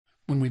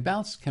When we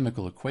balance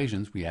chemical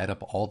equations, we add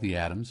up all the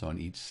atoms on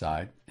each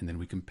side, and then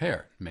we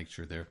compare, make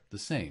sure they're the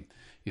same.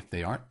 If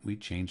they aren't, we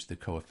change the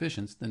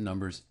coefficients, the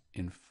numbers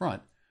in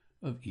front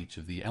of each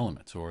of the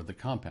elements, or the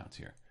compounds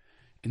here.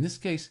 In this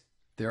case,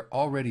 they're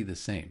already the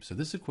same, so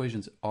this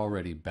equation's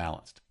already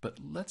balanced. But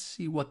let's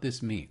see what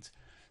this means.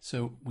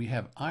 So we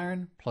have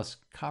iron plus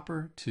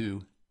copper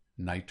to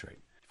nitrate.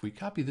 If we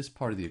copy this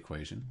part of the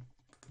equation,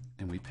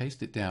 and we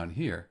paste it down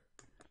here,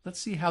 let's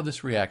see how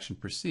this reaction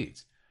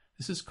proceeds.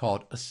 This is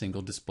called a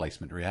single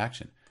displacement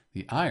reaction.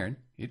 The iron,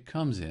 it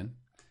comes in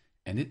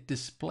and it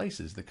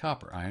displaces the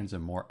copper. Iron's a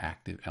more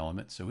active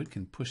element, so it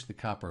can push the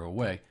copper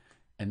away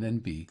and then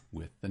be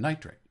with the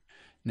nitrate.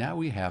 Now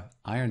we have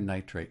iron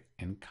nitrate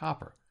and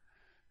copper.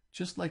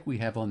 Just like we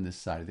have on this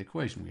side of the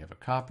equation. We have a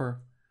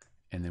copper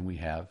and then we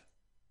have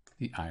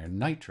the iron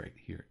nitrate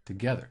here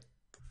together.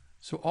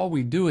 So all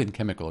we do in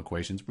chemical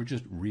equations, we're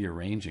just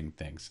rearranging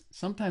things.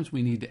 Sometimes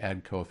we need to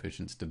add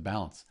coefficients to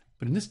balance.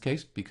 But in this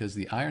case, because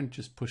the iron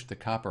just pushed the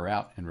copper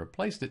out and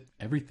replaced it,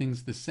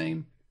 everything's the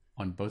same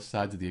on both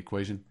sides of the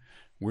equation.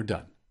 We're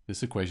done.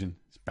 This equation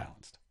is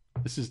balanced.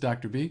 This is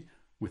Dr. B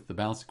with the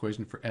balanced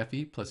equation for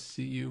Fe plus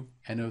Cu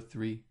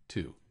NO3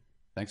 2.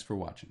 Thanks for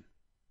watching.